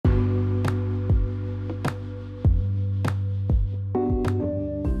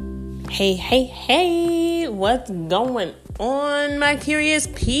Hey, hey, hey, what's going on, my curious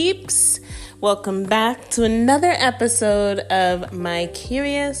peeps? Welcome back to another episode of my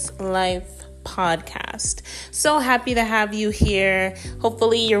Curious Life podcast. So happy to have you here.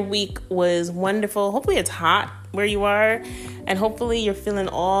 Hopefully your week was wonderful. Hopefully it's hot where you are, and hopefully you're feeling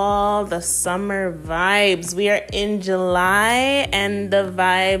all the summer vibes. We are in July and the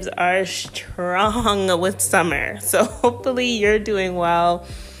vibes are strong with summer. So hopefully you're doing well.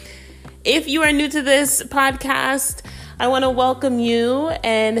 If you are new to this podcast, I want to welcome you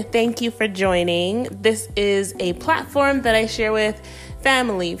and thank you for joining. This is a platform that I share with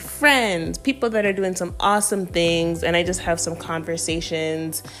family, friends, people that are doing some awesome things, and I just have some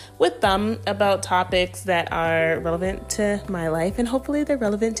conversations with them about topics that are relevant to my life, and hopefully they're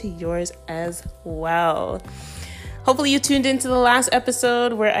relevant to yours as well. Hopefully you tuned into the last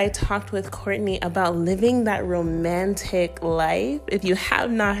episode where I talked with Courtney about living that romantic life. If you have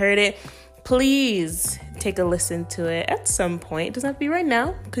not heard it, please take a listen to it at some point. It doesn't have to be right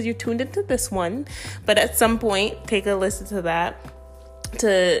now because you're tuned into this one, but at some point, take a listen to that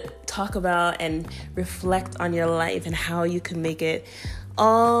to talk about and reflect on your life and how you can make it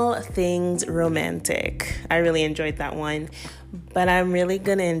all things romantic. I really enjoyed that one, but I'm really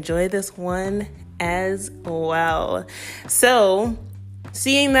gonna enjoy this one as well. So,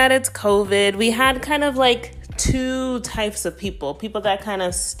 seeing that it's COVID, we had kind of like two types of people that kind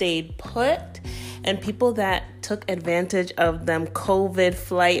of stayed put and people that took advantage of them COVID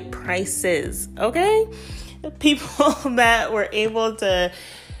flight prices, okay? People that were able to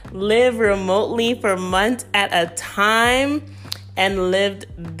live remotely for months at a time and lived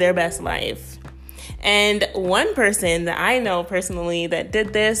their best life. And one person that I know personally that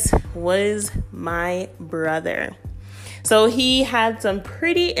did this was my brother. So he had some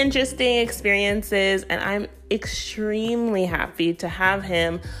pretty interesting experiences, and I'm extremely happy to have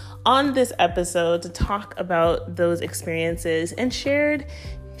him on this episode to talk about those experiences and share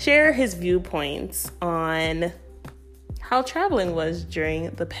his viewpoints on how traveling was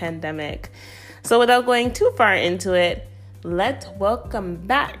during the pandemic. So without going too far into it, let's welcome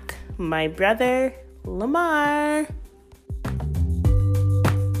back my brother, Lamar.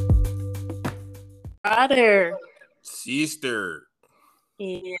 Brother. Sister.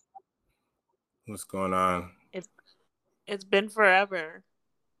 Yeah. What's going on? It's been forever.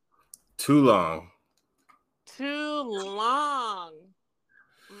 Too long. Too long.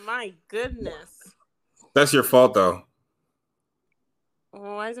 My goodness. That's your fault, though.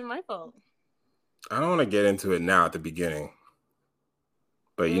 Well, why is it my fault? I don't want to get into it now at the beginning,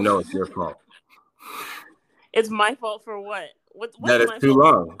 but you know it's your fault. It's my fault for what? What's that is my too fault?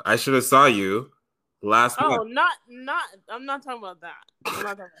 long. I should have saw you last month. Oh, not. I'm not talking about that.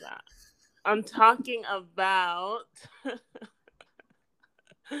 I'm talking about.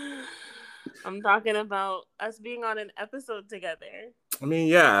 I'm talking about us being on an episode together. I mean,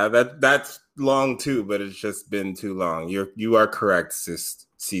 yeah, that's long too, but it's just been too long. You are correct,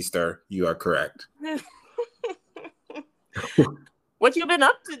 sister. You are correct. What you been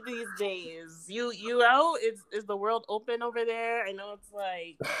up to these days? You out? Is the world open over there? I know it's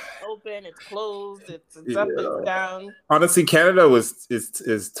like open, it's closed, it's up, it's down. Honestly, Canada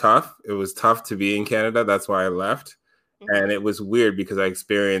is tough. It was tough to be in Canada. That's why I left. Mm-hmm. And it was weird because I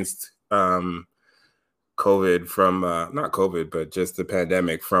experienced COVID from not COVID, but just the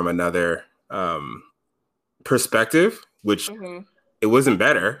pandemic from another perspective, which it wasn't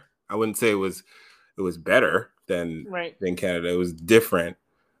better. I wouldn't say it was better than Canada. It was different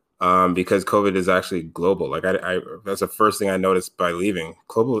because COVID is actually global. Like I that's the first thing I noticed by leaving.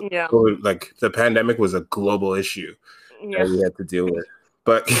 COVID, like the pandemic was a global issue that we had to deal with.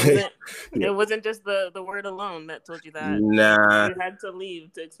 But it wasn't just the word alone that told you that. Nah, you had to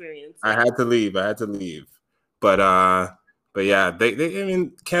leave to experience it. I had to leave. But yeah, they I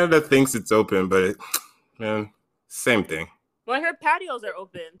mean, Canada thinks it's open, but man, same thing. Well, I heard patios are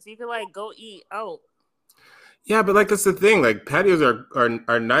open, so you can like go eat out. Yeah, but like that's the thing. Like patios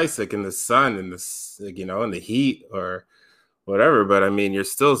are nice, like in the sun and in the heat or whatever. But I mean, you're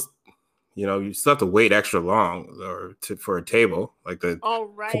still, you still have to wait extra long for a table. Like the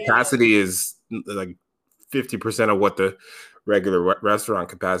capacity is like 50% of what the regular restaurant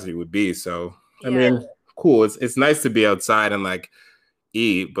capacity would be. So I mean, cool. It's nice to be outside and like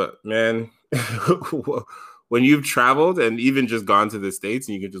eat, but man, when you've traveled and even just gone to the States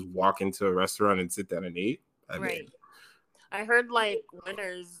and you can just walk into a restaurant and sit down and eat. I heard like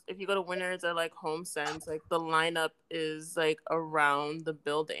Winners, if you go to Winners or like HomeSense, like the lineup is like around the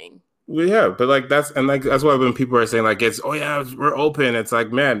building. Well, yeah, but like that's why when people are saying like it's oh yeah we're open, it's like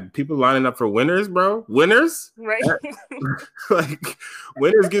man, people lining up for winners, bro, winners, Right. like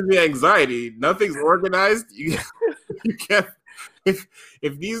winners gives me anxiety. Nothing's organized. You can't if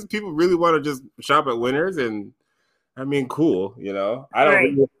these people really want to just shop at winners and I mean cool, you know.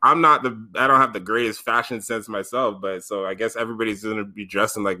 Right. I don't have the greatest fashion sense myself, but so I guess everybody's gonna be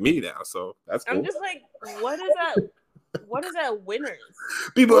dressing like me now, so that's cool. I'm just like, what is that? What is that winners?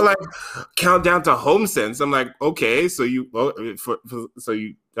 People are like countdown to HomeSense. I'm like, okay, so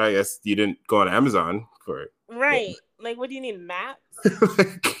I guess you didn't go on Amazon for it. Right. Like, what do you need, maps?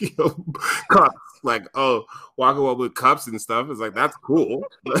 Like, cups. Like, oh, walking up with cups and stuff. It's like that's cool.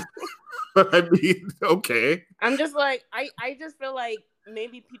 But I mean, okay. I'm just like, I just feel like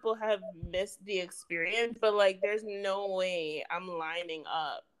maybe people have missed the experience, but like, there's no way I'm lining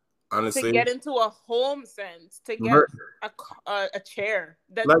up. Honestly, to get into a HomeSense, to get a chair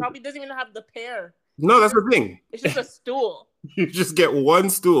that like, probably doesn't even have the pair. No, that's the thing. It's just a stool. You just get one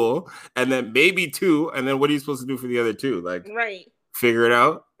stool and then maybe two, and then what are you supposed to do for the other two? Like, right? Figure it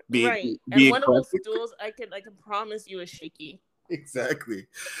out. And one of those stools, I can promise you, is shaky. Exactly.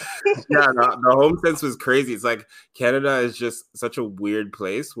 Yeah, the HomeSense was crazy. It's like Canada is just such a weird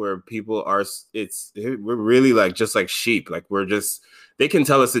place where people are. We're really like just like sheep. Like they can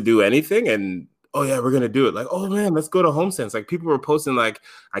tell us to do anything, and oh yeah, we're gonna do it. Like oh man, let's go to HomeSense. Like people were posting like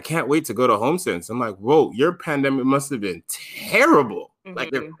I can't wait to go to HomeSense. I'm like whoa, your pandemic must have been terrible. Mm-hmm.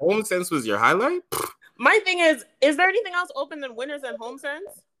 Like if HomeSense was your highlight. My thing is there anything else open than Winners and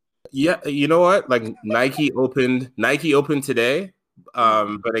HomeSense? Yeah, you know what? Like Nike opened today.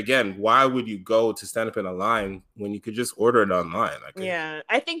 But again, why would you go to stand up in a line when you could just order it online? Yeah,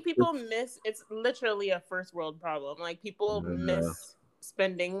 I think people miss. It's literally a first world problem. Like people miss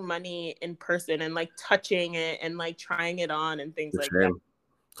spending money in person and like touching it and like trying it on and things like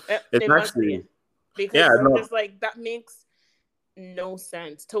that. It's actually because just like that makes no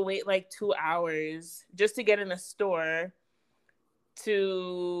sense to wait like 2 hours just to get in a store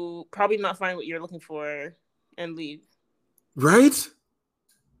to probably not find what you're looking for and leave. Right?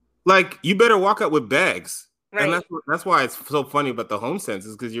 Like you better walk up with bags. Right. And that's why it's so funny about the HomeSense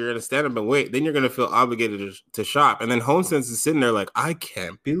is because you're gonna stand up and wait, then you're gonna feel obligated to shop, and then HomeSense is sitting there like I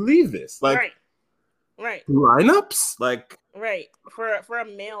can't believe this. Like right lineups, like right for a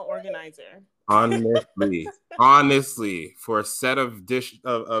male organizer. Honestly, for a set of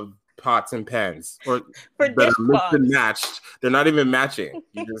of pots and pans or for dish cloths matched, they're not even matching.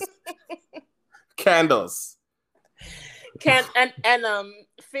 You just candles. And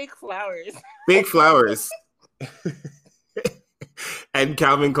fake flowers and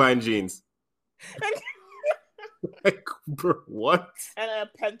Calvin Klein jeans. Like, bro, what? And a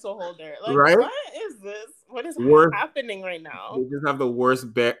pencil holder. Like, right? What is this? What is happening right now? They just have the worst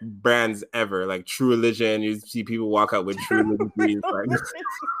brands ever. Like True Religion, you see people walk out with True Religion jeans, like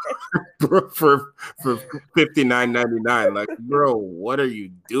for $59.99. Like, bro, what are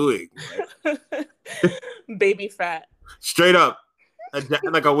you doing? Like, baby fat. Straight up,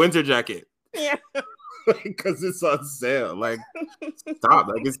 like a winter jacket. Yeah. Because it's on sale. Like, stop.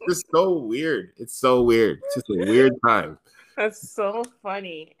 Like, it's just so weird. It's so weird. It's just a weird time. That's so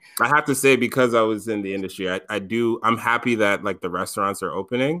funny. I have to say, because I was in the industry, I'm happy that like the restaurants are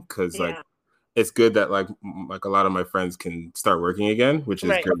opening because like it's good that like a lot of my friends can start working again, which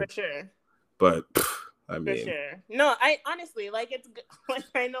is good. For sure. But I mean, for sure. No, I honestly like it's good. Like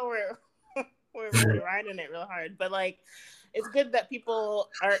I know we're really riding it real hard, but like it's good that people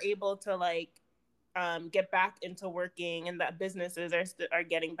are able to like get back into working and that businesses are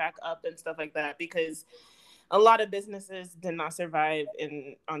getting back up and stuff like that, because a lot of businesses did not survive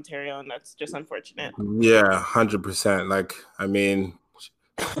in Ontario, and that's just unfortunate. Yeah, 100%. Like, I mean,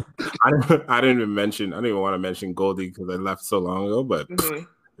 I didn't even want to mention Goldie because I left so long ago, but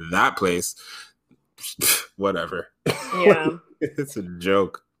that place, whatever. Yeah. It's a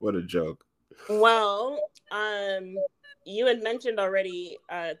joke. What a joke. Well, you had mentioned already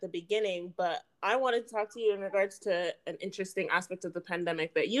at the beginning, but I wanted to talk to you in regards to an interesting aspect of the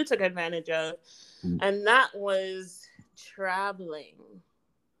pandemic that you took advantage of, and that was traveling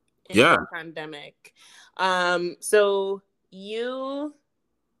in the pandemic. So you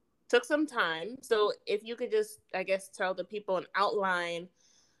took some time. So if you could just, I guess, tell the people an outline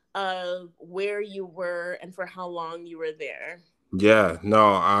of where you were and for how long you were there. Yeah,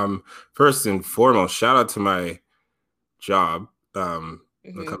 no, first and foremost, shout out to my job, the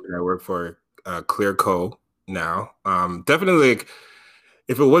company I work for, Clearco now. Definitely, like,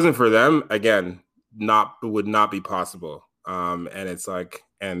 if it wasn't for them, again, would not be possible. And it's like,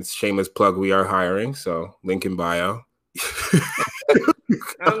 and shameless plug, we are hiring, so link in bio.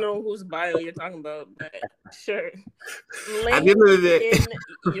 I don't know whose bio you're talking about, but sure. At the end of the day,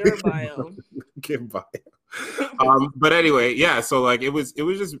 in your bio. But anyway, yeah. So like, it was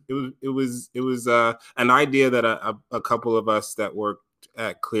an idea that a couple of us that worked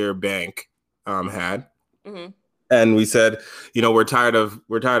at Clear Bank had, and we said, we're tired of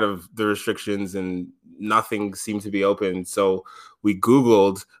the restrictions and nothing seemed to be open. So we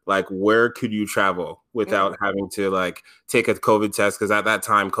Googled like, where could you travel without having to like take a COVID test? Because at that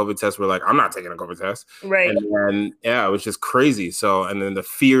time, COVID tests were like, I'm not taking a COVID test. Right. And then, yeah, it was just crazy. So, and then the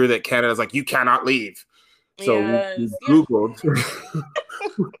fear that Canada's like, you cannot leave. So we Googled.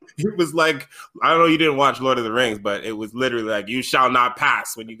 It was like, I don't know, you didn't watch Lord of the Rings, but it was literally like, you shall not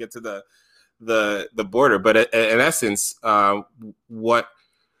pass when you get to the border. But in essence, what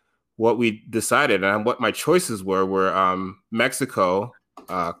we decided and what my choices were Mexico,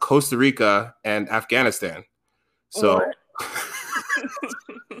 Costa Rica, and Afghanistan. So,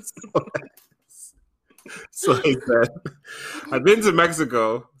 so I said, I've been to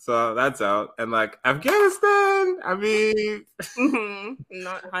Mexico, so that's out. And like Afghanistan, I mean,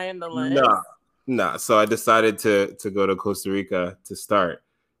 not high on the list. No. So I decided to go to Costa Rica to start.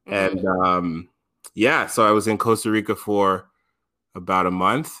 And so I was in Costa Rica for about a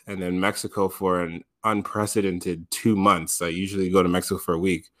month, and then Mexico for an unprecedented 2 months. I usually go to Mexico for a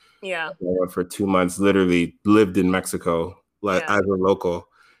week. Yeah. I went for 2 months, literally lived in Mexico as a local.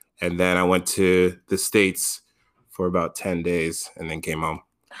 And then I went to the States for about 10 days and then came home.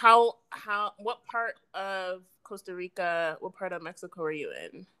 What part of Costa Rica, what part of Mexico were you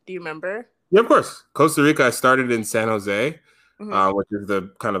in? Do you remember? Yeah, of course. Costa Rica, I started in San Jose, which is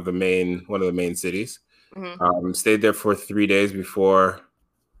one of the main cities. Stayed there for 3 days before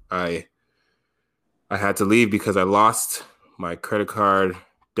I had to leave because I lost my credit card,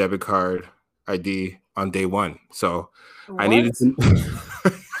 debit card, ID on day one. So what? I needed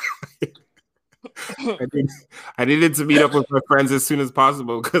to meet up with my friends as soon as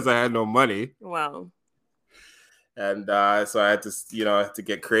possible because I had no money. Wow. And so I had to, to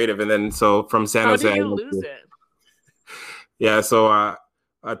get creative. And then so from San Jose, how did you lose it? Yeah, so a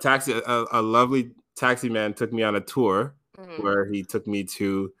lovely taxi man took me on a tour where he took me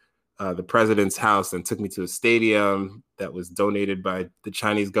to the president's house and took me to a stadium that was donated by the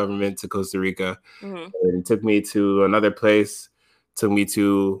Chinese government to Costa Rica. And took me to another place, took me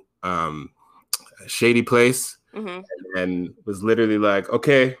to a shady place, and was literally like,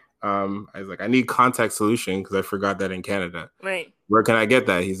 okay. I was like, I need contact solution because I forgot that in Canada. Right. Where can I get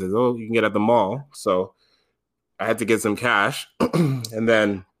that? He says, oh, you can get at the mall. So I had to get some cash. And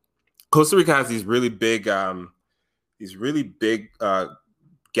then Costa Rica has these really big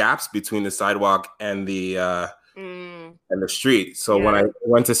gaps between the sidewalk and the street. So when I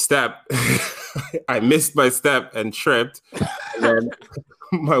went to step, I missed my step and tripped. And then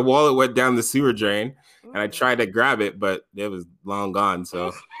my wallet went down the sewer drain, and I tried to grab it, but it was long gone.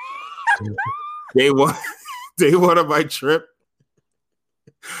 So day one of my trip,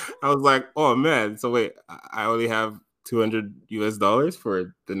 I was like, oh man. So wait, I only have $200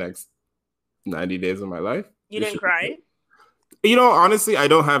 for the next 90 days of my life. You didn't cry? Honestly, I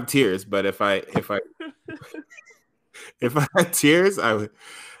don't have tears, but if I had tears, I would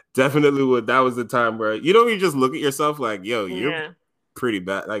definitely would. That was the time where you just look at yourself like, yo, you're pretty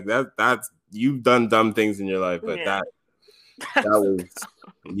bad. Like that's you've done dumb things in your life, but that was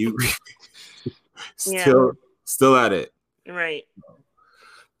you still at it. Right.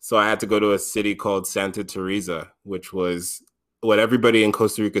 So I had to go to a city called Santa Teresa, which was what everybody in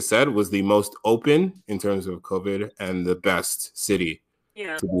Costa Rica said was the most open in terms of COVID and the best city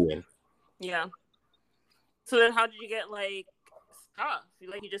to be in. Yeah. So then how did you get stuff?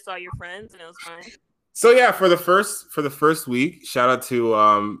 You just saw your friends and it was fine? So yeah, for the first week, shout out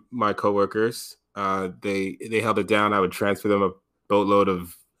to my coworkers. They held it down. I would transfer them a boatload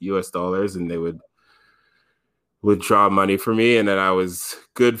of US dollars and they would withdraw money for me, and then I was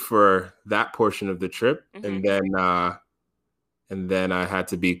good for that portion of the trip. And then I had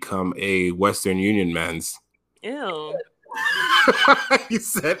to become a Western Union man's. Ew. You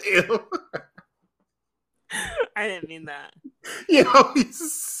said ew. I didn't mean that.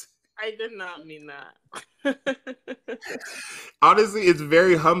 I did not mean that. Honestly, it's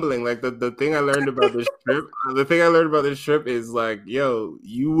very humbling. Like the thing I learned about this trip, is like, yo,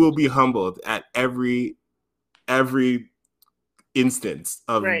 you will be humbled at every instance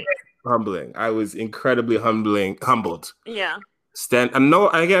of humbling. I was incredibly humbled. Yeah.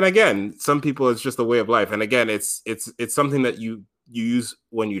 Again, some people it's just a way of life. And again, it's something that you use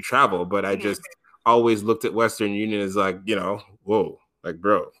when you travel. But I just always looked at Western Union as like, whoa, like,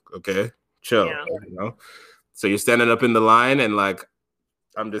 bro, okay, chill. Yeah. So you're standing up in the line and like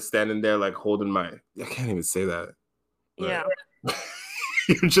I'm just standing there like holding my. I can't even say that. Yeah.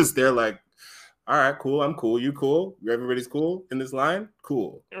 You're just there like, all right, cool. I'm cool. You cool? Everybody's cool in this line.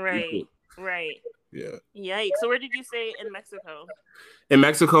 Cool. Right. Right. Yeah. Yikes. So where did you say in Mexico? In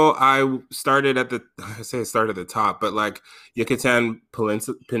Mexico, I started at the. I say I started at the top, but like Yucatan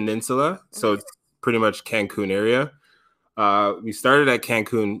Peninsula, so it's pretty much Cancun area. We started at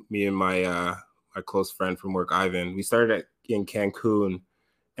Cancun. Me and my close friend from work, Ivan. We started in Cancun,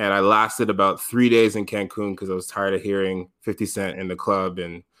 and I lasted about 3 days in Cancun because I was tired of hearing 50 Cent in the club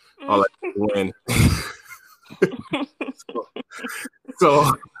and all that win.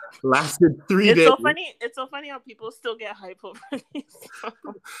 so lasted 3 days. It's so funny how people still get hype over these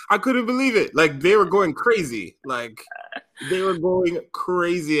songs. I couldn't believe it. Like they were going crazy. Like they were going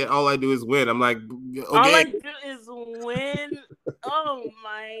crazy. And all I do is win. I'm like, okay. All I do is win. Oh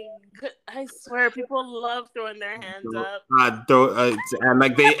my god! I swear, people love throwing their hands up. And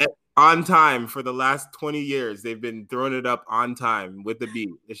like they on time for the last 20 years, they've been throwing it up on time with the beat.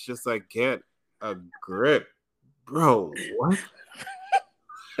 It's just like get a grip, bro. What?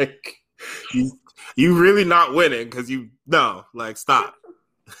 Like you really not winning because like stop.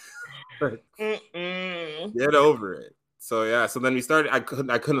 Like, get over it. So yeah, so then we started. I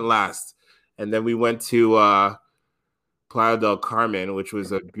couldn't last, and then we went to Playa del Carmen, which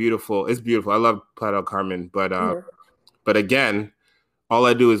was it's beautiful. I love Playa del Carmen, but again, all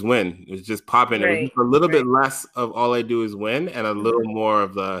I do is win. It's just popping. Right. It was a little bit less of all I do is win, and a little more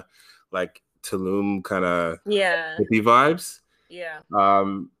of the like Tulum kind of hippie vibes. Yeah.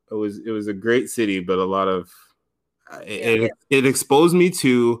 It was a great city, but a lot of it exposed me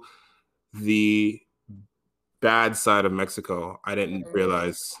to the bad side of Mexico. I didn't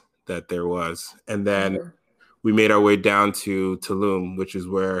realize that there was. And then we made our way down to Tulum, which is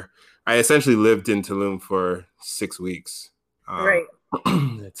where I essentially lived in Tulum for 6 weeks. Right.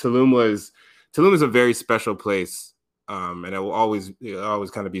 Tulum is a very special place. And it will always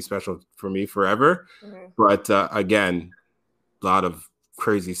kind of be special for me forever. But again, a lot of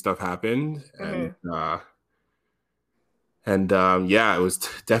crazy stuff happened, and it was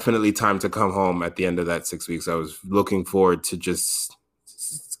definitely time to come home at the end of that 6 weeks. I was looking forward to just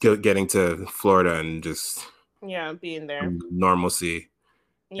getting to Florida and just being there, normalcy.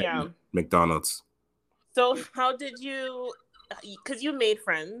 McDonald's. So how did you? Because you made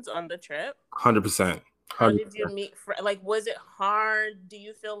friends on the trip. 100%. How did you meet? Like, was it hard? Do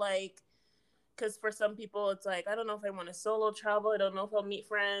you feel like? Because for some people, it's like, I don't know if I want to solo travel. I don't know if I'll meet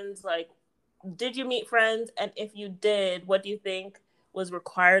friends. Like, did you meet friends? And if you did, what do you think was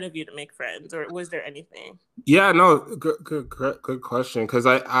required of you to make friends? Or was there anything? Yeah, no, good question. Because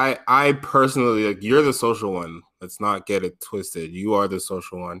I personally, like, you're the social one. Let's not get it twisted. You are the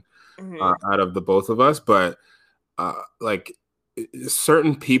social one out of the both of us. But, like,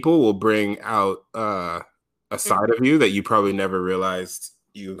 certain people will bring out a side of you that you probably never realized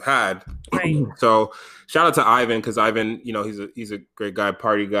you had. Right. So shout out to Ivan, because Ivan, he's a great guy,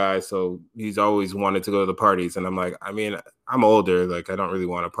 party guy. So he's always wanted to go to the parties. And I'm like, I mean, I'm older. Like, I don't really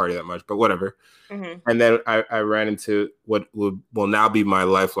want to party that much, but whatever. And then I ran into what will now be my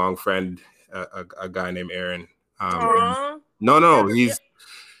lifelong friend, a guy named Aaron. No, he's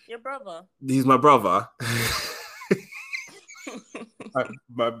your brother. He's my brother.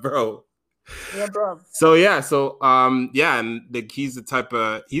 my bro. Yeah, bro. So and he's the type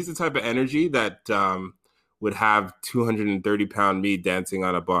of energy that would have 230-pound me dancing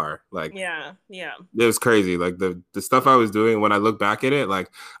on a bar. Like, yeah, it was crazy. Like the stuff I was doing, when I look back at it, like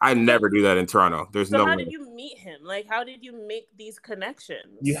I never do that in Toronto. There's no. So how did you meet him? Like, how did you make these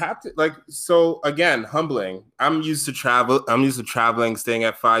connections? You have to, like, so again, humbling. I'm used to traveling, staying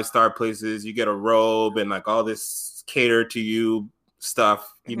at 5-star places. You get a robe and like all this cater to you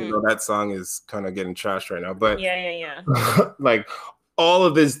stuff, even though that song is kind of getting trashed right now. But like all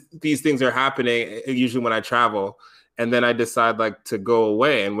of these things are happening usually when I travel, and then I decide like to go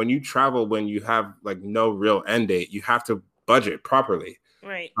away. And when you travel, when you have like no real end date, you have to budget properly.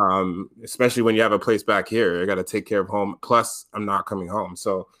 Right. Especially when you have a place back here, I got to take care of home. Plus, I'm not coming home.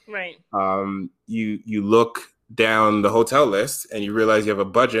 So right. You look down the hotel list and you realize you have a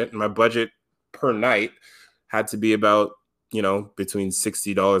budget. And my budget per night had to be about, between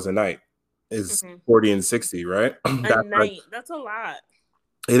 $60 a night is 40 and 60, right? That's a lot.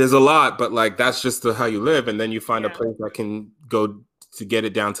 It is a lot, but like that's just how you live. And then you find a place that can go to get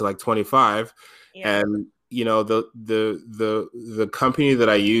it down to like 25. And the company that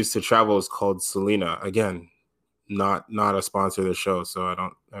I use to travel is called Selena. Again, not a sponsor of the show,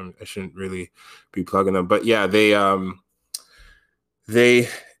 so I shouldn't really be plugging them. But yeah, they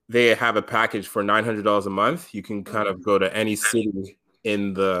have a package for $900 a month. You can kind of go to any city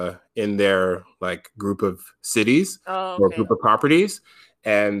in their like group of cities Oh, or okay. group of properties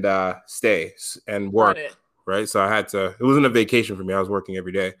and stay and Got work, it. right? So I had to. It wasn't a vacation for me. I was working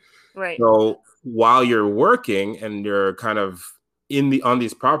every day. Right. So while you're working and you're kind of on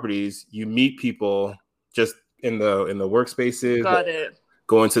these properties, you meet people just in the workspaces, Got it.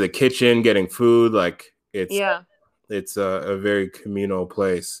 going to the kitchen, getting food. Like Yeah. it's a very communal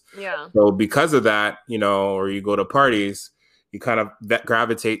place. Yeah. So because of that, or you go to parties, you kind of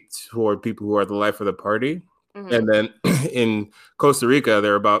gravitate toward people who are the life of the party. Mm-hmm. And then in Costa Rica,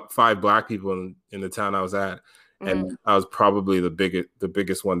 there are about 5 Black people in the town I was at. Mm-hmm. And I was probably the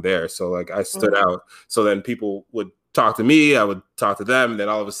biggest one there. So like I stood Mm-hmm. out. So then people would talk to me, I would talk to them, and then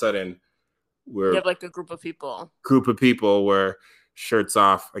all of a sudden You we're a have like a group of people. group of people were shirts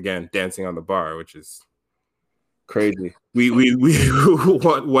off again, dancing on the bar, which is crazy. We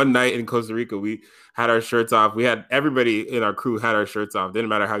one night in Costa Rica, we had our shirts off. We had everybody in our crew had our shirts off. Didn't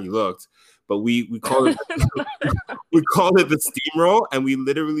matter how you looked, but we called it we called it the steamroll, and we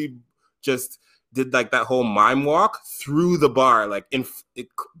literally just did like that whole mime walk through the bar. Like if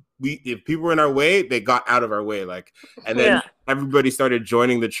people were in our way, they got out of our way. Like, and then Yeah. everybody started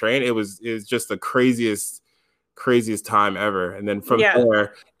joining the train. It was just the craziest time ever. And then from Yeah.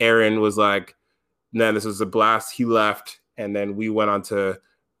 there, Aaron was like, man, this was a blast. He left, and then we went on to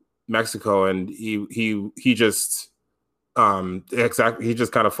Mexico, and he just he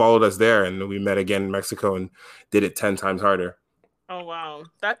just kind of followed us there, and we met again in Mexico and did it 10 times harder. Oh wow.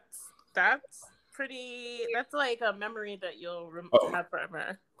 That's pretty. That's like a memory that you'll have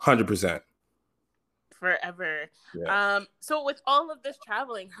forever. 100%. Forever. Yeah. So with all of this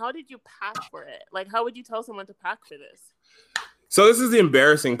traveling, how did you pack for it? Like, how would you tell someone to pack for this? So this is the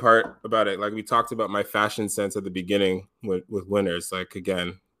embarrassing part about it. Like we talked about my fashion sense at the beginning with Winners. Like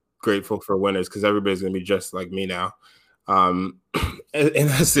again, grateful for Winners because everybody's gonna be just like me now. In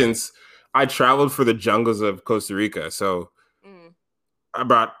essence, I traveled for the jungles of Costa Rica. So I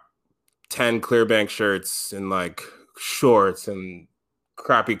brought 10 Clearbank shirts and like shorts and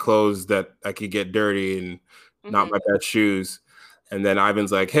crappy clothes that I could get dirty and not my best shoes. And then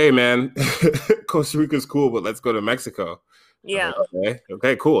Ivan's like, hey man, Costa Rica's cool, but let's go to Mexico. Yeah. Like,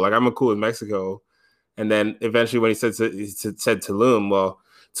 okay, cool. Like I'm cool with Mexico. And then eventually when he said Tulum, well,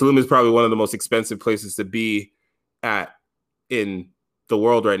 Tulum is probably one of the most expensive places to be at in the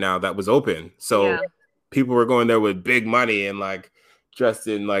world right now that was open. So people were going there with big money and like dressed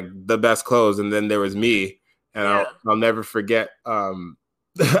in like the best clothes. And then there was me. And I'll never forget.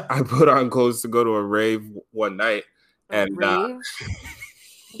 I put on clothes to go to a rave one night. And rave?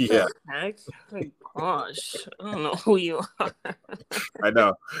 Yeah. Heck? Oh, gosh, I don't know who you are. I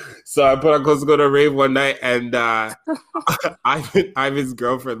know. So I put on clothes to go to a rave one night, and Ivan's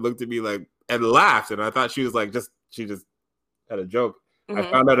girlfriend looked at me like and laughed, and I thought she just had a joke. I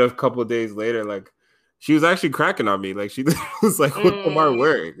found out a couple of days later, like she was actually cracking on me. Like she was like, "What am I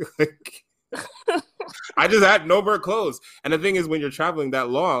wearing?" Like, I just had no more clothes. And the thing is, when you're traveling that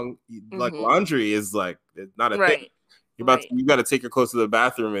long, like laundry is like it's not a thing. You got to take your clothes to the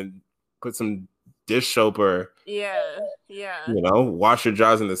bathroom and put some dish soap or wash your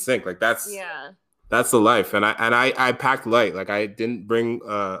drawers in the sink. Like that's the life. And I packed light. Like I didn't bring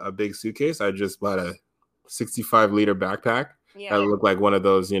a big suitcase. I just bought a 65-liter backpack. I look like one of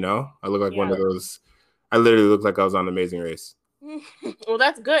those. I look like one of those. I literally look like I was on Amazing Race. Well,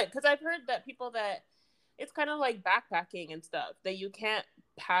 that's good because I've heard that people that it's kind of like backpacking and stuff that you can't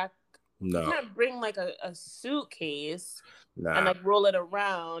pack. No. You can't bring like a suitcase and like roll it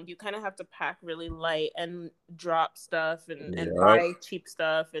around. You kind of have to pack really light and drop stuff and buy cheap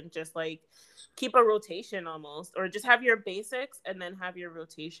stuff and just like keep a rotation almost, or just have your basics and then have your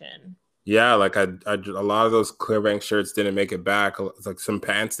rotation. Yeah, like I a lot of those Clearbank shirts didn't make it back. Like some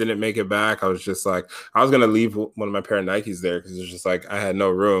pants didn't make it back. I was just like, I was gonna leave one of my pair of Nikes there because it's just like I had no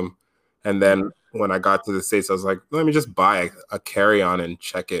room. And then when I got to the States, I was like, let me just buy a carry-on and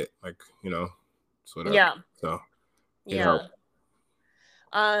check it. Like, it's whatever. Yeah. So, yeah.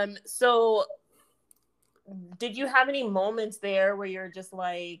 So did you have any moments there where you're just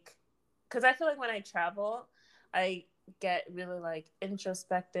like, because I feel like when I travel, I get really like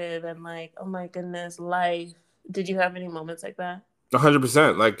introspective and like, oh my goodness, life. Did you have any moments like that?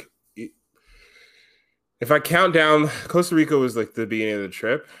 100%. Like, if I count down, Costa Rica was like the beginning of the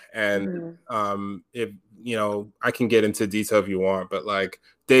trip, and if I can get into detail if you want, but like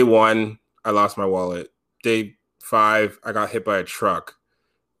day 1, I lost my wallet. Day 5, I got hit by a truck.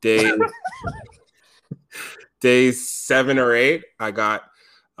 Day 7 or 8, I got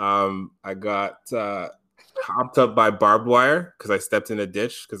hopped up by barbed wire because I stepped in a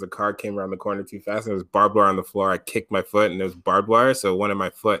ditch because the car came around the corner too fast and there was barbed wire on the floor. I kicked my foot and there was barbed wire, so it went in my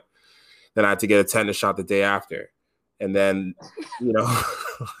foot. Then I had to get a tetanus shot the day after. And then, you know,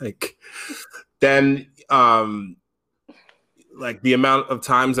 like then like the amount of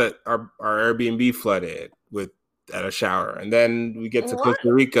times that our Airbnb flooded with at a shower. And then we get to What?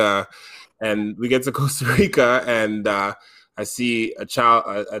 Costa Rica and I see a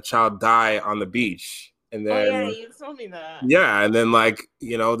child die on the beach. And Oh yeah, then you told me that. yeah, and then like,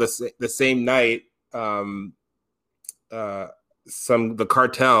 you know, the same night uh the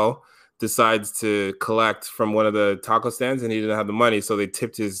cartel decides to collect from one of the taco stands and he didn't have the money, so they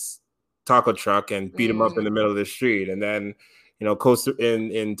tipped his taco truck and beat him up in the middle of the street. And then, you know, Costa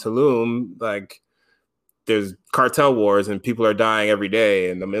in Tulum, like there's cartel wars and people are dying every day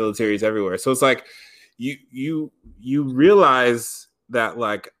and the military is everywhere. So it's like you realize that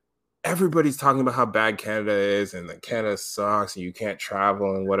like everybody's talking about how bad Canada is and that Canada sucks and you can't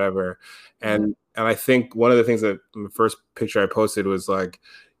travel and whatever. And I think one of the things that the first picture I posted was like,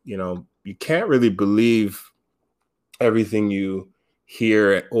 you know, you can't really believe everything you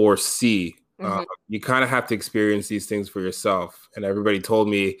hear or see. You kind of have to experience these things for yourself. And everybody told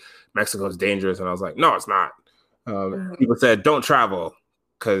me Mexico is dangerous, and I was like, no, it's not. People said don't travel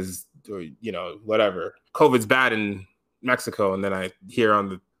because, you know, whatever, COVID's bad in Mexico, and then I hear on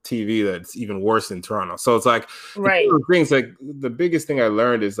the TV that it's even worse in Toronto. So it's like Right. things like the biggest thing I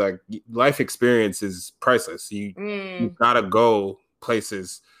learned is like life experience is priceless. You gotta go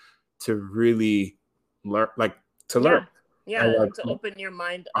places to really learn, like to learn. Yeah, like, to open your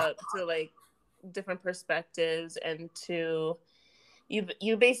mind up to like different perspectives and to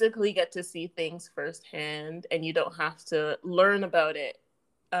you basically get to see things firsthand and you don't have to learn about it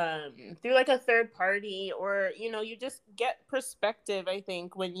through like a third party, or you know, you just get perspective, I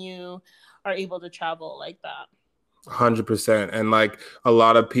think, when you are able to travel like that. 100%. And like a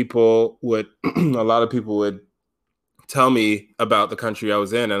lot of people would tell me about the country I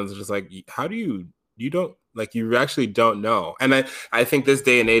was in, and I was just like, how do you don't like, you actually don't know. And I think this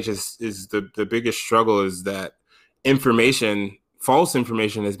day and age is the biggest struggle is that false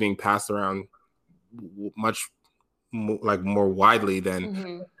information is being passed around much more widely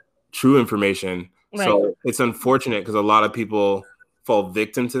than true information. Right. So it's unfortunate because a lot of people fall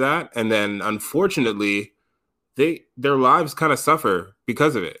victim to that, and then unfortunately their lives kind of suffer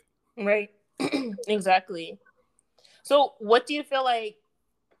because of it. Right. Exactly. So what do you feel like,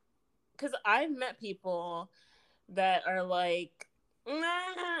 because I've met people that are like, nah,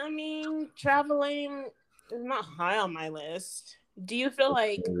 I mean, traveling is not high on my list. Do you feel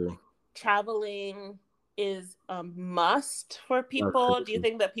like traveling is a must for people? Do you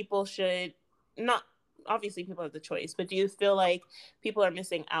think that people should not, obviously people have the choice, but do you feel like people are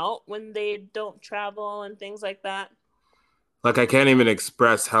missing out when they don't travel and things like that? Like, I can't even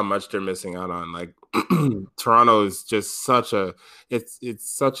express how much they're missing out on. Like, Toronto is just such a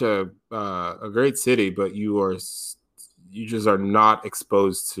great city, but you just are not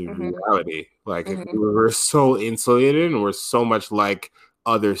exposed to reality. Like, we're so insulated and we're so much like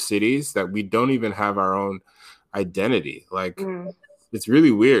other cities that we don't even have our own identity. Like, it's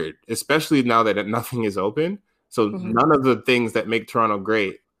really weird, especially now that nothing is open. So none of the things that make Toronto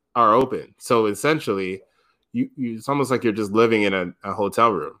great are open. So essentially, it's almost like you're just living in a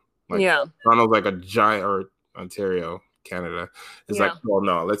hotel room. Like, yeah, Toronto's like a giant, or Ontario, Canada is like, well,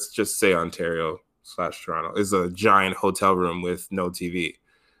 no, let's just say Ontario/Toronto is a giant hotel room with no TV.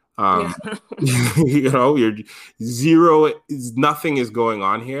 You know, nothing is going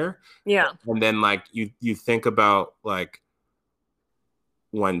on here. Yeah. And then like you think about like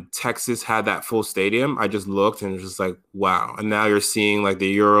when Texas had that full stadium, I just looked and it was just like, wow. And now you're seeing like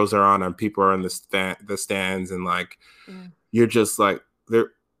the Euros are on and people are in the stands, and like you're just like,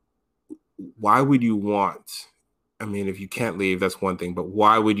 why would you want, I mean, if you can't leave, that's one thing, but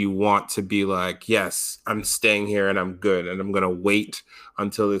why would you want to be like, yes, I'm staying here and I'm good and I'm going to wait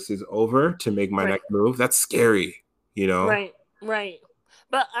until this is over to make my next move? That's scary, you know? Right.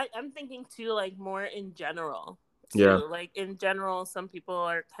 But I'm thinking too, like more in general. Too. Yeah. Like in general, some people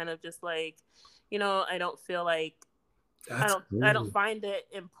are kind of just like, you know, I don't feel like, I don't find it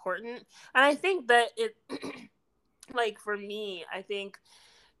important. And I think that it, like for me, I think,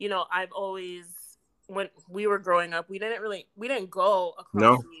 you know, I've always, when we were growing up, we didn't go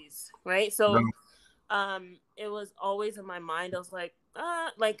across seas, right? So, it was always in my mind. I was like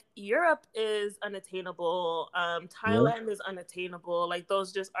Europe is unattainable. Thailand is unattainable. Like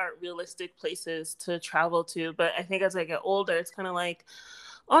those just aren't realistic places to travel to. But I think as I get older, it's kind of like,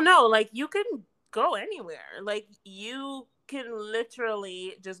 oh no, like you can go anywhere. Like you can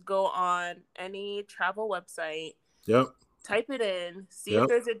literally just go on any travel website, Yep. type it in, see if Yep.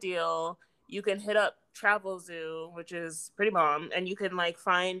 there's a deal. You can hit up Travel Zoo, which is pretty bomb, and you can like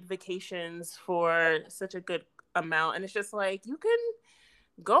find vacations for such a good amount. And it's just like you can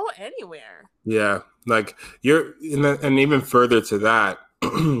go anywhere. Yeah. Like and even further to that,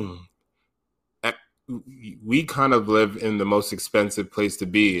 we kind of live in the most expensive place to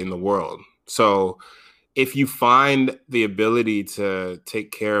be in the world. So if you find the ability to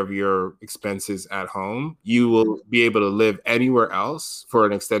take care of your expenses at home, you will be able to live anywhere else for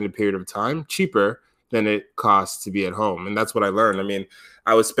an extended period of time cheaper than it costs to be at home. And that's what I learned. I mean,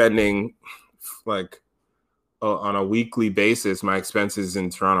 I was spending like on a weekly basis, my expenses in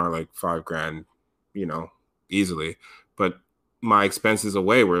Toronto are like $5,000, easily. But my expenses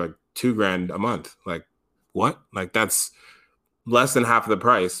away were like $2,000 a month. Like, what? Like, that's less than half of the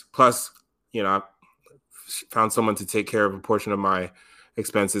price. Plus, I found someone to take care of a portion of my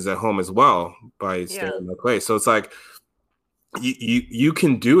expenses at home as well by staying in my place. So it's like you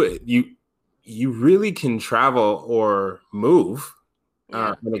can do it. You really can travel or move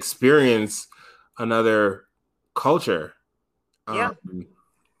and experience another culture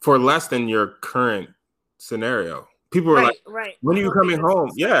for less than your current scenario. People are right. When are you coming home?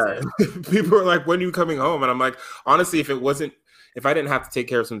 Yeah. People are like, when are you coming home? And I'm like, honestly, if I didn't have to take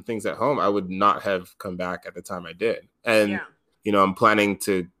care of some things at home, I would not have come back at the time I did. And, I'm planning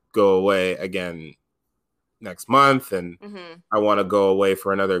to go away again next month. And I want to go away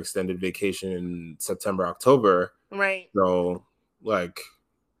for another extended vacation in September, October. Right. So like,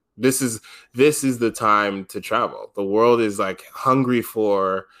 this is the time to travel. The world is like hungry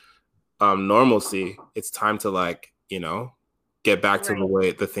for normalcy. It's time to like, get back to the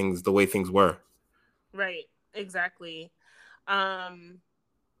way things were. Right. Exactly.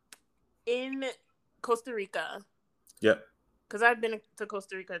 In Costa Rica. Yeah. Because I've been to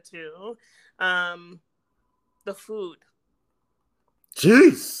Costa Rica too. The food.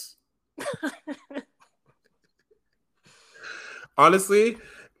 Jeez. Honestly,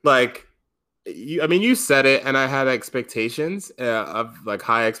 like, you said it, and I had expectations of like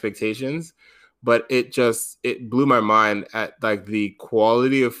high expectations, but it blew my mind at like the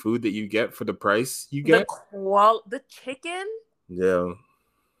quality of food that you get for the price you get. The chicken. Yeah.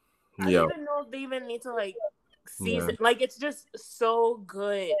 I don't even know if they even need to like season. Like, it's just so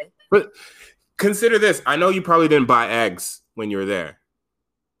good. But consider this. I know you probably didn't buy eggs when you were there.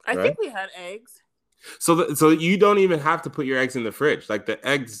 I think we had eggs. So you don't even have to put your eggs in the fridge. Like, the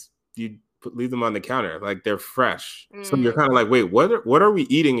eggs, leave them on the counter. Like, they're fresh. So you're kind of like, wait, what are we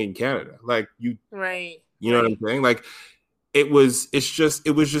eating in Canada? Like, you know what I'm saying? Like, it was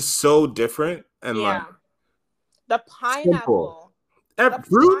just so different. And like, the pineapple.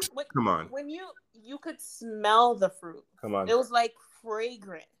 Fruit? Come on. When you could smell the fruit. Come on. It was like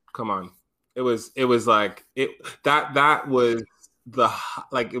fragrant. Come on. It was like that was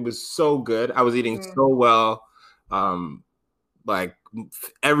it was so good. I was eating so well. Like,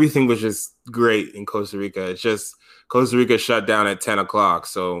 everything was just great in Costa Rica. It's just Costa Rica shut down at 10 o'clock.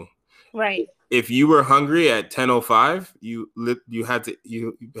 So if you were hungry at 10:05, you had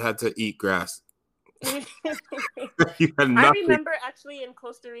to eat grass. You had nothing. I remember actually in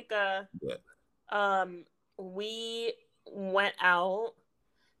Costa Rica, we went out,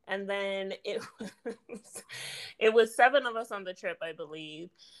 and then it was 7 of us on the trip, I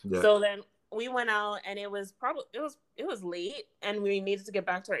believe. Yeah. So then we went out, and it was late, and we needed to get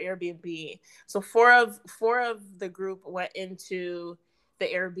back to our Airbnb. So four of the group went into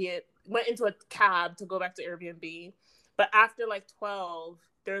a cab to go back to Airbnb. But after like 12,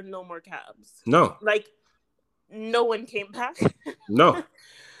 there are no more cabs. No. Like, no one came back. No.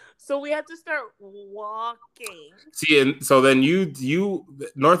 So we had to start walking. See, and so then you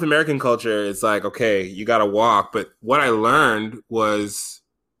North American culture, it's like, okay, you got to walk. But what I learned was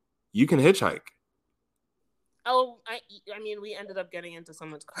you can hitchhike. Oh, I mean, we ended up getting into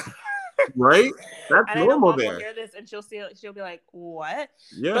someone's car. Right? That's and normal I know Mom there. will hear this, and she'll be like, "What?"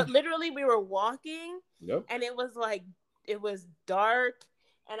 Yeah. But literally, we were walking, and it was dark,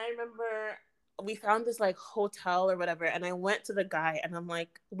 and I remember we found this like hotel or whatever, and I went to the guy, and I'm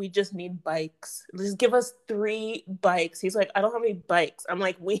like, "We just need bikes. Just give us 3 bikes." He's like, "I don't have any bikes." I'm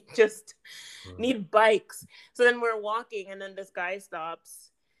like, "We just need bikes." So then we're walking, and then this guy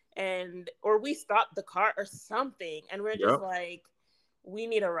stops, or we stopped the car or something, and we're just like, "We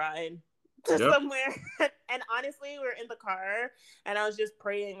need a ride." to Yep. somewhere. And honestly, we were in the car and I was just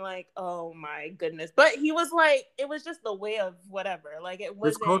praying like, oh my goodness. But he was like, it was just the way of whatever. Like it It's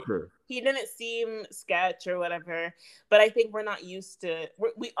wasn't, culture. he didn't seem sketch or whatever. But I think we're not used to,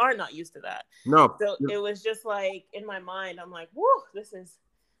 we are not used to that. No. So it was just like in my mind, I'm like, whoa, this is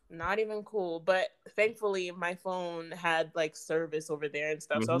not even cool. But thankfully my phone had like service over there and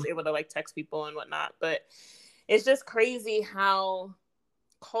stuff. So I was able to like text people and whatnot. But it's just crazy how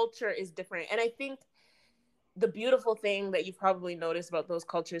culture is different. And I think the beautiful thing that you've probably noticed about those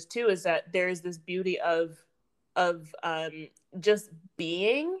cultures too is that there is this beauty of just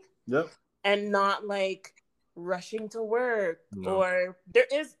being. Yep. And not like rushing to work. No. Or there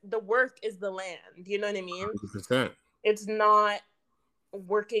is, the work is the land, you know what I mean? 100%. It's not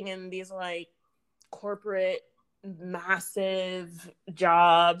working in these like corporate massive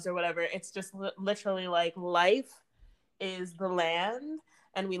jobs or whatever. It's just literally like life is the land,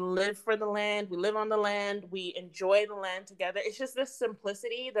 and we live for the land, we live on the land, we enjoy the land together. It's just this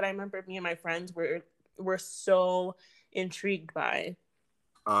simplicity that I remember me and my friends were so intrigued by.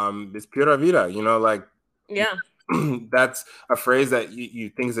 It's pura vida, you know, like, yeah, that's a phrase that you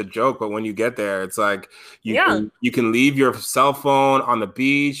think is a joke, but when you get there, it's like yeah, you can leave your cell phone on the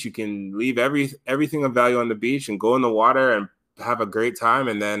beach, you can leave everything of value on the beach and go in the water and have a great time,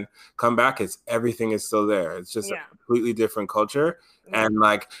 and then come back, it's everything is still there. It's just a completely different culture. And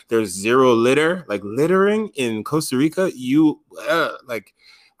like there's zero litter. Like littering in Costa Rica, like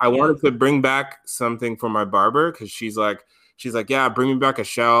I wanted to bring back something for my barber, because she's like, yeah, bring me back a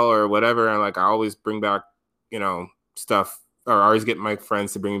shell or whatever. And like I always bring back, you know, stuff, or I always get my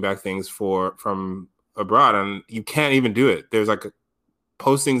friends to bring me back things from abroad, and you can't even do it. There's like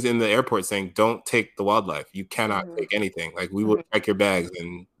postings in the airport saying, don't take the wildlife. You cannot take anything. Like we will check your bags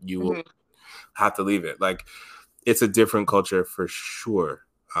and you will have to leave it. Like it's a different culture for sure.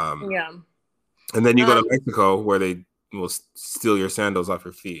 And then you go to Mexico, where they will steal your sandals off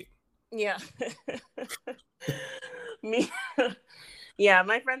your feet. Yeah. Yeah,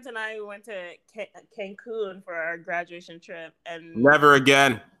 my friends and I went to Cancun for our graduation trip, and never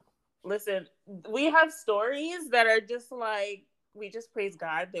again. Listen, we have stories that are just like, we just praise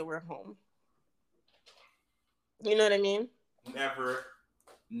God that we're home. You know what I mean?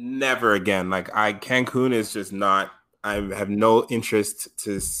 Never again. Like Cancun is just not, I have no interest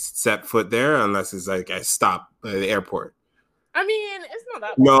to set foot there unless it's like I stop at the airport. I mean, it's not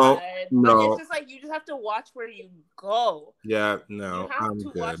that bad. But it's just like you just have to watch where you go. Yeah, no. You have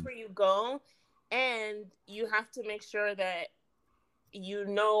to watch where you go, and you have to make sure that you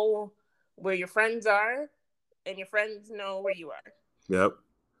know where your friends are, and your friends know where you are. Yep.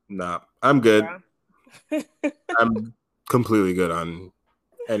 No, I'm good. Yeah. I'm completely good on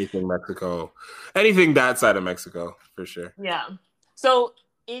anything Mexico, anything that side of Mexico, for sure. Yeah. So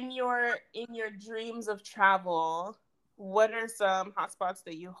in your dreams of travel, what are some hotspots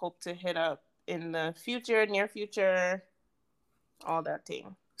that you hope to hit up in the future, near future, all that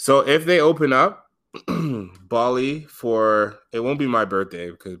thing? So if they open up Bali for, it won't be my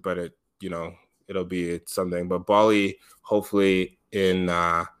birthday but it, you know, it'll be something, but Bali hopefully in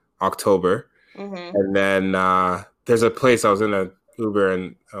October. And then there's a place, I was in a Uber,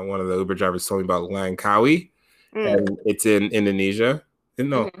 and one of the Uber drivers told me about Langkawi, and it's in Indonesia.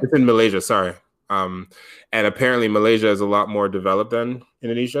 No, it's in Malaysia, sorry. And apparently Malaysia is a lot more developed than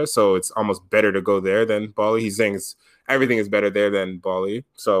Indonesia, so it's almost better to go there than Bali. He's saying everything is better there than Bali.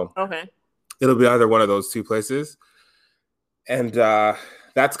 So it'll be either one of those two places. And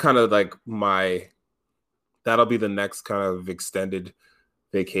that's kind of like that'll be the next kind of extended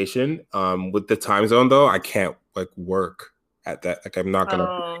vacation. With the time zone though, I can't like work at that. Like I'm not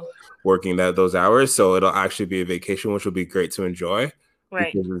gonna be working those hours. So it'll actually be a vacation, which will be great to enjoy.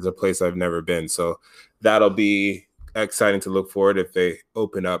 Right. Because it's a place I've never been. So that'll be exciting to look forward if they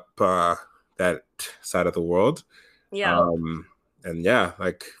open up that side of the world. Yeah. And yeah,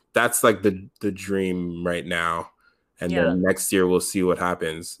 like that's like the dream right now. And then next year we'll see what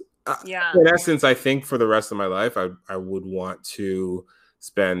happens. In essence, I think for the rest of my life, I would want to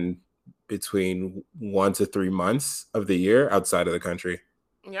spend between 1 to 3 months of the year outside of the country.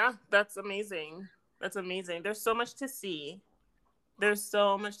 Yeah, that's amazing. That's amazing. There's so much to see.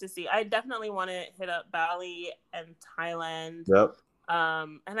 I definitely want to hit up Bali and Thailand. Yep.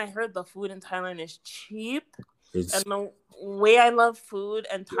 And I heard the food in Thailand is cheap. And the way I love food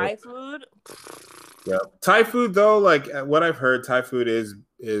and Thai food. Yeah. Thai food though, like what I've heard, Thai food is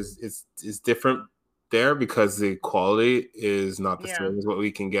different there because the quality is not the same as what we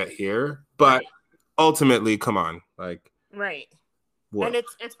can get here. But ultimately, come on, like what? And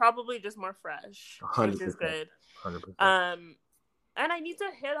it's probably just more fresh, 100%, which is good. 100%. And I need to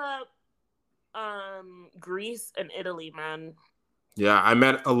hit up Greece and Italy, man. Yeah, I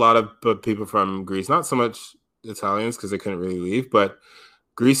met a lot of people from Greece, not so much Italians because they couldn't really leave, but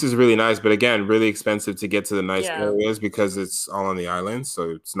Greece is really nice, but again, really expensive to get to the nice Yeah. areas because it's all on the islands,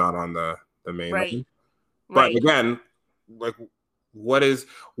 so it's not on the Right. mainland. But Right. again, like what is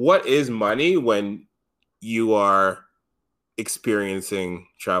money when you are experiencing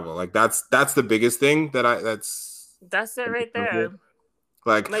travel? Like that's the biggest thing That's it right there.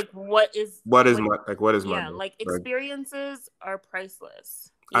 like Like what is what is like what is yeah, money? like Like experiences are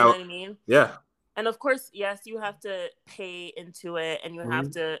priceless. You know I what I mean? yeah. And of course, yes, you have to pay into it and you have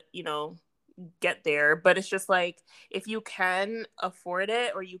Mhm. to, get there. But it's just like if you can afford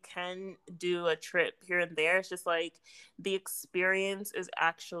it or you can do a trip here and there, it's just like the experience is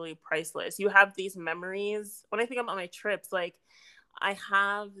actually priceless. You have these memories. When I think about my trips, like I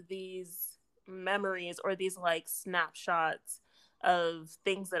have these memories or these like snapshots of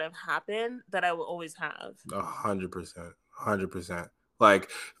things that have happened that I will always have. 100%. 100%. Like,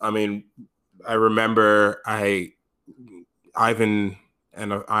 I mean, I remember Ivan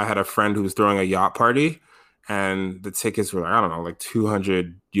and I had a friend who was throwing a yacht party, and the tickets were like, I don't know, like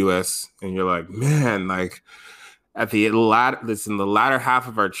 200 US. And you're like, man, like it's in the latter half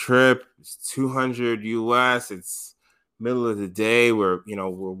of our trip, it's 200 US. It's middle of the day. We're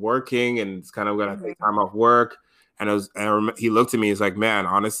working and it's kind of going to take time off work. And he looked at me, he's like, man,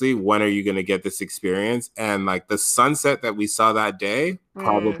 honestly, when are you going to get this experience? And like the sunset that we saw that day,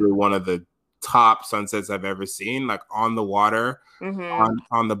 probably one of the top sunsets I've ever seen, like on the water,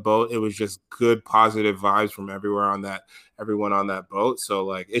 on the boat. It was just good, positive vibes from everyone on that boat. So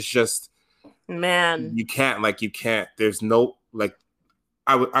like, it's just, Man. you can't, there's no, like,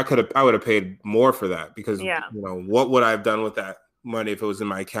 I would have paid more for that because, Yeah. What would I have done with that money if it was in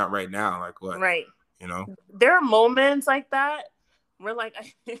my account right now? Like what? Right. You know? There are moments like that where like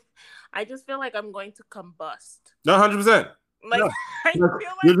I just feel like I'm going to combust. No, 100%. Like No. I feel like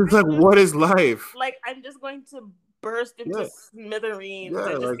You're just like, what is life? like I'm just going to burst into smithereens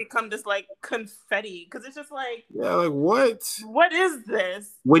and just like, become this like confetti because it's just like like what is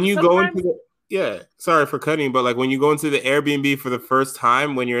this? when you go into the sorry for cutting, but like when you go into the Airbnb for the first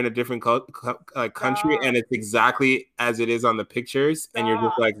time when you're in a different country and it's exactly as it is on the pictures and you're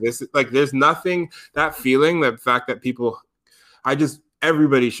just like this, like there's nothing, that feeling, the fact that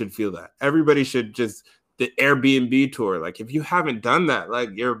everybody should feel that. Everybody should just the Airbnb tour. Like if you haven't done that,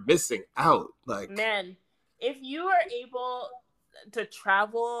 like you're missing out. Like man, if you are able to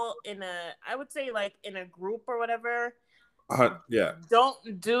travel I would say like in a group or whatever.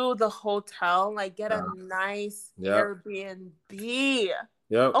 Don't do the hotel. Like get a nice Airbnb.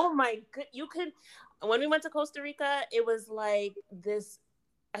 Yep. Oh my god, you can. When we went to Costa Rica, it was like this.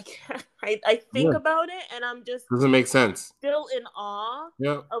 I think about it, and I'm just doesn't make sense. Still in awe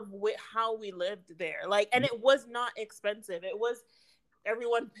of how we lived there. Like, and it was not expensive. It was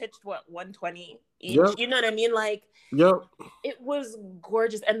everyone pitched what 120 each. You know what I mean? Like, it was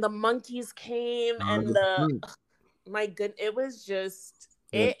gorgeous, and the monkeys came, and my goodness, it was just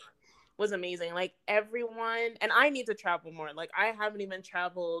it was amazing. Like everyone, and I need to travel more. Like I haven't even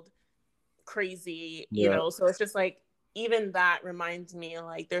traveled crazy, so it's just like even that reminds me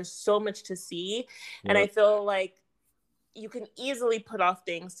like there's so much to see, and I feel like you can easily put off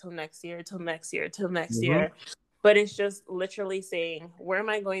things till next year, but it's just literally saying, where am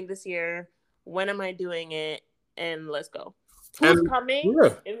I going this year? When am I doing it? And let's go. Who's coming?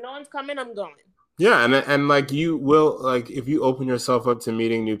 If no one's coming, I'm going. Yeah, and like you will, like if you open yourself up to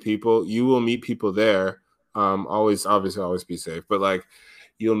meeting new people, you will meet people there. Always be safe, but like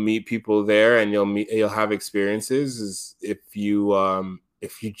you'll meet people there and you'll have experiences is if you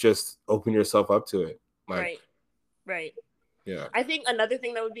just open yourself up to it. Like, right. Yeah. I think another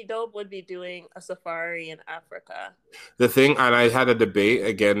thing that would be dope would be doing a safari in Africa. The thing, and I had a debate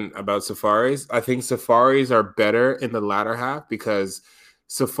again about safaris. I think safaris are better in the latter half because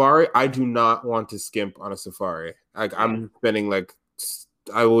safari, I do not want to skimp on a safari. Like I'm spending like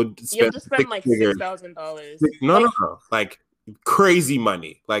I would spend. You have to spend like $6,000. No. Like crazy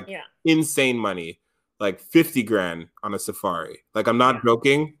money, like insane money, like 50 grand on a safari. Like I'm not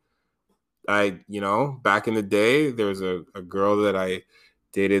joking. Back in the day, there was a girl that I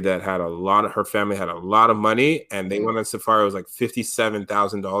dated that had her family had a lot of money and they went on safari. It was like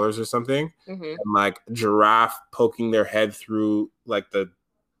 $57,000 or something. And like giraffe poking their head through like the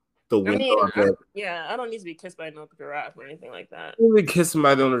window. I don't need to be kissed by no giraffe or anything like that. You don't be kissed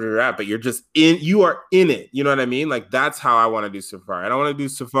by no giraffe, but you are in it. You know what I mean? Like that's how I want to do safari. I don't want to do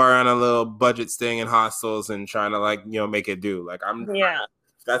safari on a little budget staying in hostels and trying to make it do. Like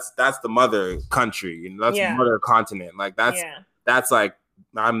that's the mother country. That's the mother continent. Like that's like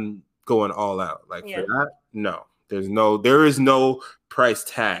I'm going all out. Like Yeah. for that, no. There is no price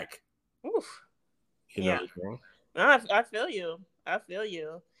tag. Oof. You know what I'm saying? No, I feel you. I feel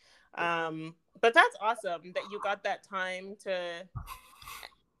you. But that's awesome that you got that time to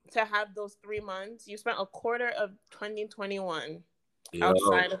have those 3 months. You spent a quarter of 2021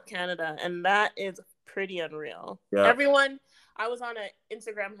 outside of Canada, and that is pretty unreal. Yeah. Everyone, I was on an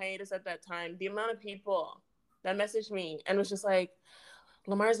Instagram hiatus at that time. The amount of people that messaged me and was just like,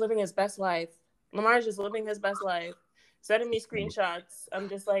 Lamar's living his best life. Lamar's just living his best life. Sending me screenshots. I'm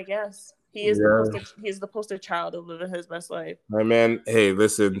just like, yes, he is the poster child of living his best life. My man, hey,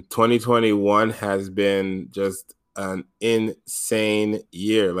 listen, 2021 has been just an insane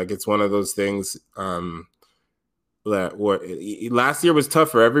year. Like it's one of those things last year was tough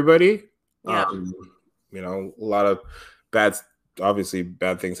for everybody. Yeah. You know, a lot of bad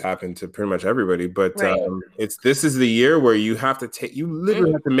things happen to pretty much everybody, but this is the year where you have to you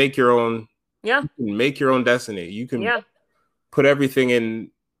literally have to make your own destiny. You can put everything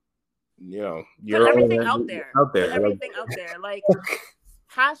in, you know, put everything out there. Put everything out there. Like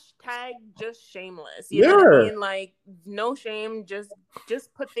hashtag just shameless. You know what I mean? Like no shame, just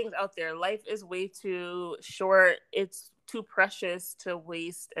put things out there. Life is way too short. It's too precious to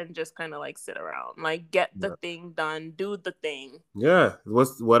waste and just kind of like sit around. Like get the thing done, do the thing. Yeah.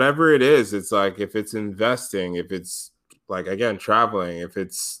 Whatever it is, it's like if it's investing, if it's like again traveling, if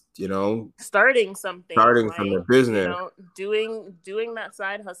it's, you know, starting from the business, you know, doing that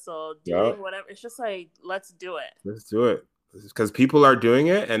side hustle, doing whatever. It's just like let's do it because people are doing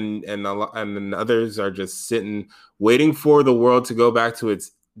it, and then others are just sitting waiting for the world to go back to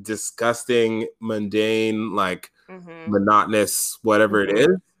its disgusting, mundane, like monotonous, whatever it is,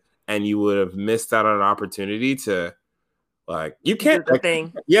 and you would have missed out on an opportunity to like you can't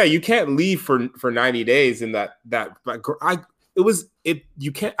you can't leave for 90 days in that like I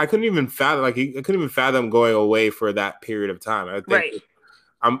couldn't even fathom going away for that period of time. I think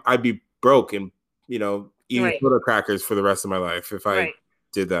I'd be broke and, you know, eating soda crackers for the rest of my life if I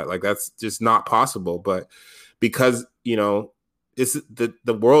did that. Like that's just not possible. But because, you know, it's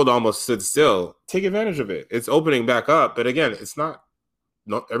the world almost stood still. Take advantage of it. It's opening back up, but again, it's not.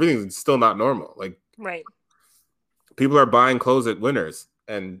 No, everything's still not normal. Like people are buying clothes at Winners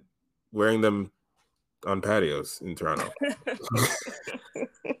and wearing them on patios in Toronto.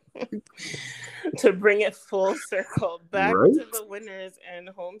 To bring it full circle back to the Winners and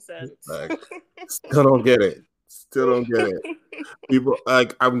HomeSense. Like, still don't get it. People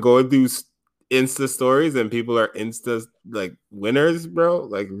like I'm going through Insta stories and people are Insta like Winners, bro.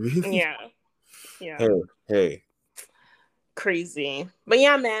 Like really? Yeah. Hey. Crazy. But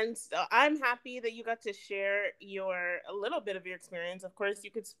yeah, man, so I'm happy that you got to share a little bit of your experience. Of course,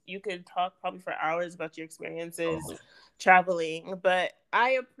 you could talk probably for hours about your experiences traveling, but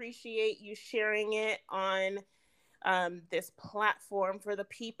I appreciate you sharing it on this platform for the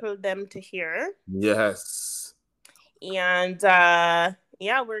people them to hear. Yes. And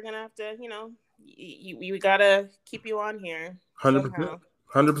we're gonna have to, you know, we gotta keep you on here.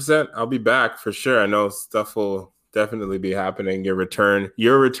 100%. I'll be back for sure. I know stuff will definitely be happening. Your return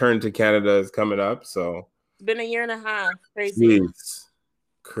to Canada is coming up. So it's been a year and a half. Crazy. Jeez.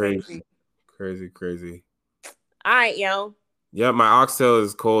 Crazy. All right, yo. Yeah, my oxtail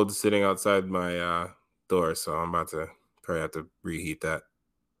is cold sitting outside my door, so I'm about to probably have to reheat that.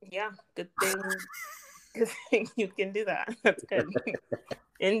 Yeah, good thing you can do that. That's good.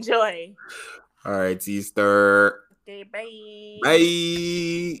 Enjoy. All right, Easter. Okay, bye.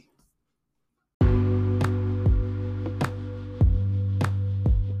 Bye.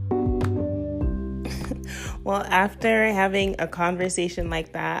 Well, after having a conversation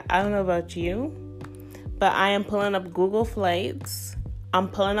like that, I don't know about you, but I am pulling up Google Flights. I'm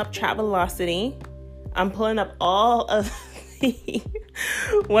pulling up Travelocity. I'm pulling up all of the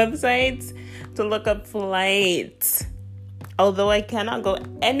websites to look up flights. Although I cannot go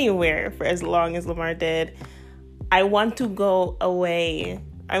anywhere for as long as Lamar did, I want to go away.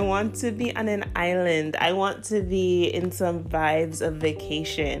 I want to be on an island. I want to be in some vibes of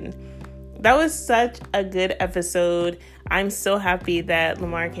vacation. That was such a good episode. I'm so happy that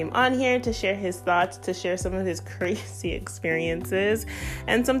Lamar came on here to share his thoughts, to share some of his crazy experiences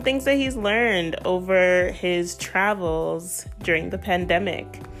and some things that he's learned over his travels during the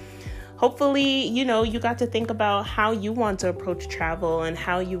pandemic. Hopefully, you know, you got to think about how you want to approach travel and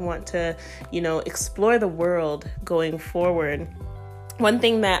how you want to, you know, explore the world going forward. One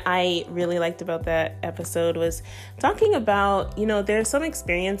thing that I really liked about that episode was talking about, you know, there's some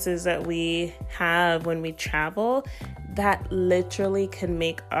experiences that we have when we travel that literally can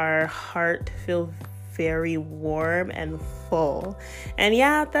make our heart feel very warm and full. And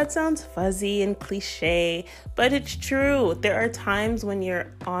yeah, that sounds fuzzy and cliche, but it's true. There are times when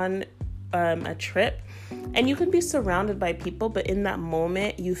you're on a trip and you can be surrounded by people, but in that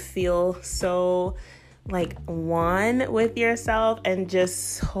moment you feel so like one with yourself and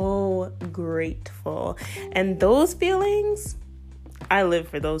just so grateful. And those feelings, I live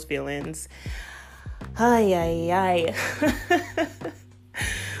for those feelings. Ay.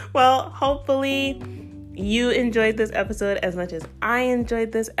 Well, hopefully you enjoyed this episode as much as I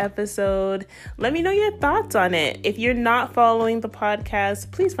enjoyed this episode. Let me know your thoughts on it. If you're not following the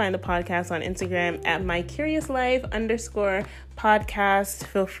podcast, please find the podcast on Instagram at mycuriouslife_podcast.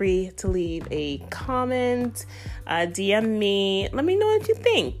 Feel free to leave a comment, DM me. Let me know what you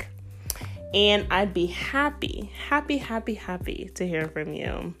think. And I'd be happy to hear from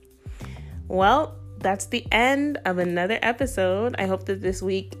you. Well, that's the end of another episode. I hope that this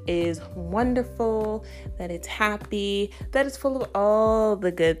week is wonderful, that it's happy, that it's full of all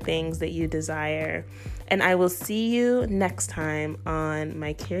the good things that you desire. And I will see you next time on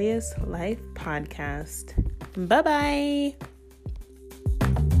My Curious Life podcast. Bye-bye.